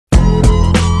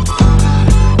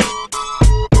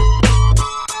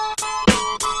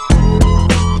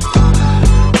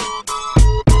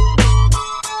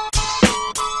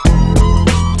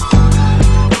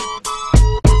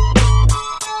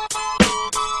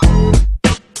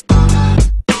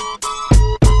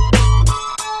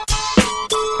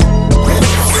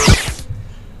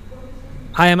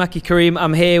Hi, I'm Karim.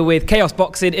 I'm here with Chaos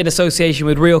Boxing in association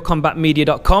with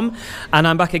RealCombatMedia.com, and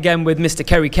I'm back again with Mr.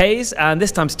 Kerry Kays, and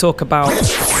this time to talk about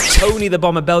Tony the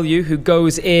Bomber Bellew, who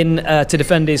goes in to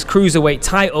defend his cruiserweight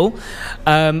title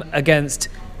against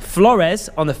Flores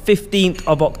on the 15th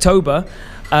of October.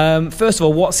 First of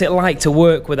all, what's it like to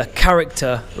work with a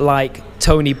character like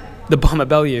Tony the Bomber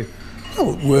Bellew?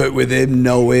 Work with him,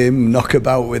 know him, knock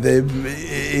about with him.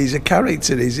 He's a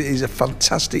character. He's a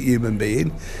fantastic human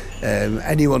being.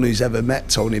 Anyone who's ever met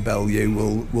Tony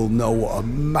Bellew will know what a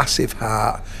massive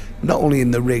heart, not only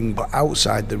in the ring but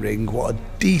outside the ring, what a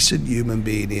decent human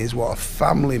being he is, what a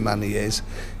family man he is,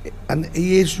 and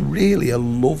he is really a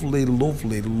lovely,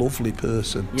 lovely, lovely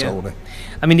person. Tony.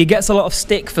 I mean, he gets a lot of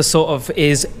stick for sort of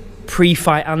his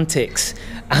pre-fight antics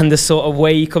and the sort of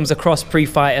way he comes across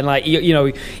pre-fight, and like you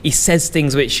know, he says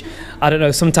things which I don't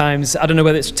know, sometimes I don't know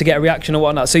whether it's to get a reaction or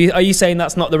whatnot. So are you saying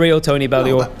that's not the real Tony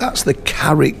Bellew? No, that's the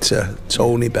character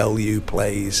Tony Bellew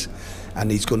plays,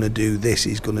 and he's going to do this,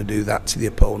 he's going to do that to the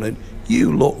opponent.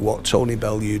 You look what Tony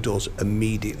Bellew does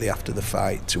immediately after the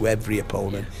fight to every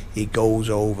opponent. He goes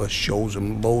over, shows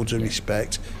them loads of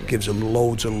respect, gives them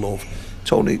loads of love.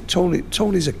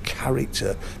 Tony's a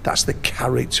character. That's the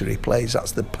character he plays.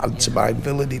 That's the pantomime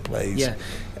villain he plays. Yeah.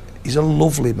 He's a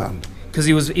lovely man. Because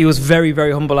he was very,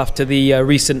 very humble after the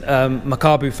recent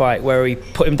Makabu fight, where he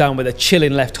put him down with a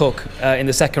chilling left hook in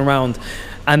the second round,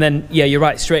 and then you're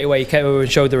right, straight away he came over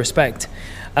and showed the respect.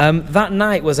 That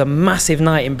night was a massive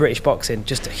night in British boxing,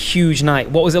 just a huge night.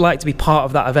 What was it like to be part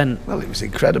of that event? Well, it was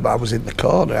incredible. I was in the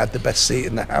corner, I had the best seat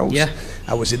in the house. Yeah.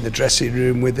 I was in the dressing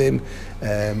room with him.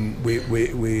 I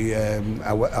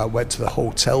went to the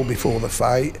hotel before the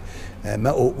fight,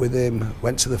 met up with him,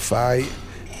 went to the fight,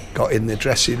 got in the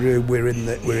dressing room. We're in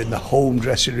the home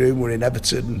dressing room. We're in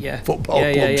Everton Football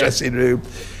Club dressing room.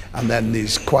 And then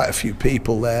there's quite a few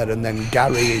people there, and then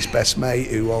Gary, his best mate,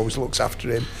 who always looks after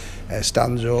him,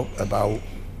 stands up about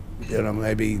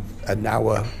maybe an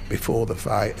hour before the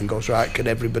fight and goes, right, can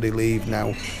everybody leave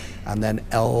now? And then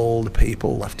all the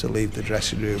people have to leave the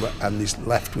dressing room, and he's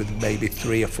left with maybe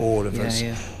 3 or 4 of us.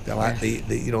 They're like the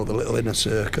little inner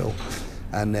circle,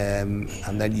 and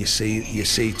then you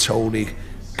see Tony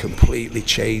completely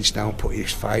changed now, put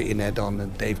his fighting head on,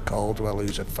 and Dave Caldwell,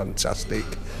 who's a fantastic.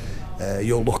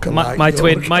 You'll look alike. My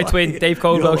twin, Dave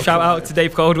Caldwell. Shout out to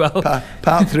Dave Caldwell.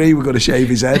 Part 3, we're going to shave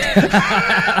his head.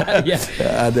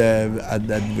 And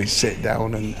then we sit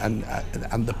down, and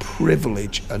the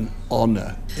privilege and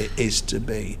honour it is to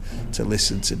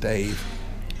listen to Dave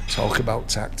talk about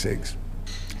tactics,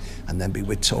 and then be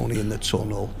with Tony in the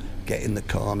tunnel, get in the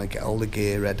corner, get all the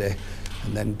gear ready.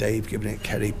 And then Dave giving it,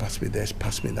 Kerry, pass me this,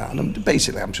 pass me that. And I'm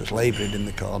just labouring in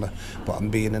the corner, but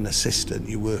I'm being an assistant,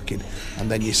 you're working.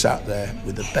 And then you sat there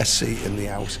with the best seat in the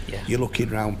house. You're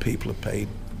looking around, people have paid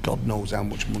God knows how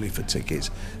much money for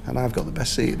tickets, and I've got the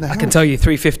best seat in the house. I can tell you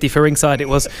 $350 for ringside it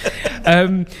was.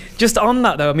 Just on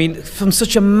that though, I mean, from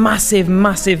such a massive,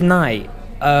 massive night,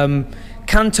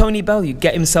 can Tony Bellew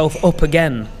get himself up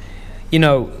again?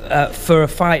 For a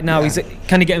fight now,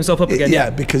 can he get himself up again? Yeah,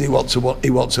 because he wants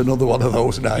another one of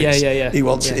those nights. Yeah. He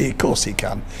wants, of course he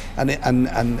can,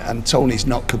 and Tony's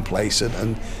not complacent.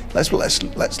 And let's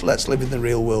live in the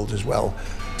real world as well.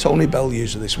 Tony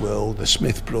Bellew's of this world, the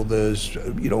Smith brothers,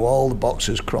 all the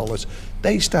boxers, crawlers.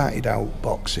 They started out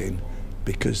boxing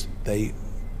because they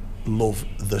love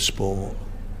the sport,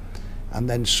 and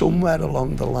then somewhere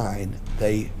along the line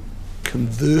they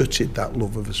converted that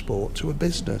love of a sport to a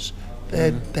business.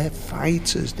 They're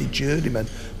fighters, they're journeymen,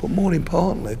 but more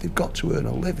importantly, they've got to earn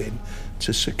a living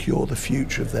to secure the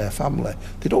future of their family.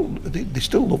 They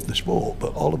still love the sport,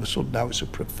 but all of a sudden now it's a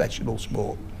professional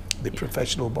sport. They're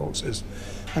professional boxers,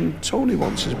 and Tony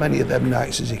wants as many of them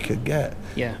nights as he can get.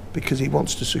 Because he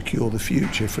wants to secure the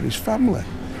future for his family.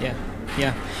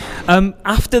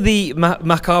 After the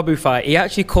Makabu fight, he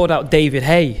actually called out David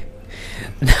Haye.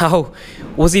 Now,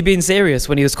 was he being serious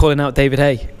when he was calling out David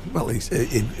Haye? Well, he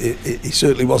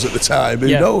certainly was at the time. Who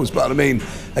knows? But I mean,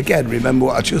 again, remember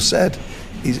what I just said.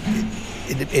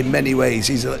 In many ways,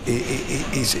 it's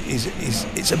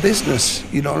a business.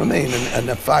 You know what I mean? And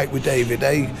a fight with David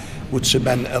Haye would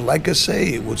cement a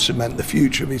legacy. It would cement the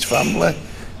future of his family.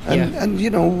 And who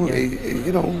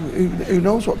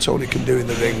knows what Tony can do in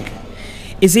the ring.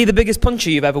 Is he the biggest puncher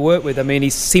you've ever worked with? I mean,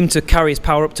 he seemed to carry his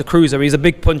power up to cruiser. He's a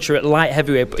big puncher at light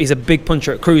heavyweight, but he's a big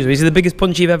puncher at cruiser. Is he the biggest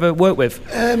puncher you've ever worked with?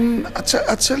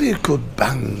 I tell you, could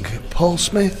bang. Paul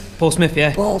Smith. Paul Smith,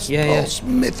 Paul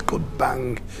Smith could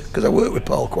bang, because I worked with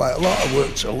Paul quite a lot. I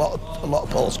worked a lot of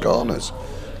Paul's corners.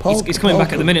 He's coming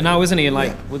back at the minute now, isn't he?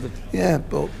 But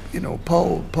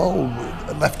Paul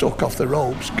left hook off the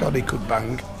ropes. God, he could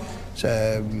bang.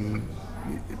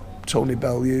 Tony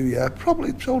Bellew, yeah,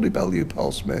 probably Tony Bellew,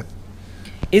 Paul Smith.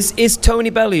 Is Tony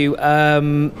Bellew,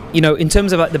 you know, in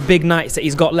terms of like the big nights that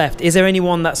he's got left, is there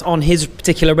anyone that's on his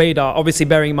particular radar? Obviously,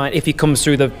 bearing in mind if he comes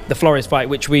through the Flores fight,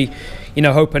 which we, you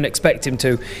know, hope and expect him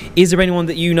to. Is there anyone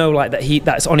that you know like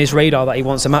that's on his radar that he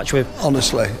wants a match with?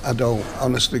 Honestly, I don't.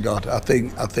 Honestly, God, I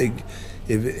think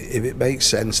if it makes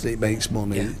sense and it makes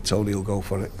money, Tony will go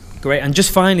for it. Great. And just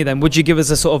finally then, would you give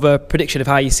us a sort of a prediction of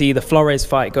how you see the Flores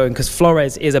fight going? Because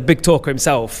Flores is a big talker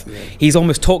himself. Yeah. He's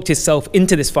almost talked himself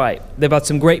into this fight. They've had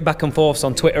some great back and forths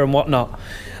on Twitter and whatnot.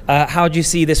 How do you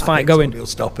see this fight going? Tony will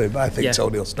stop him. I think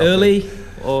Tony will stop him. Early?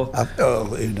 Or?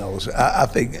 Who knows? I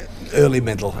think early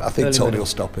middle. I think Tony will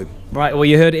stop him. Right, well,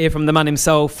 you heard it here from the man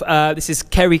himself. This is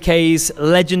Kerry K's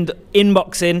legend in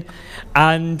boxing.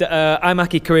 And I'm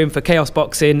Karim for Chaos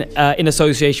Boxing in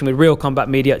association with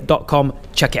RealCombatMedia.com.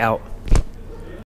 Check it out.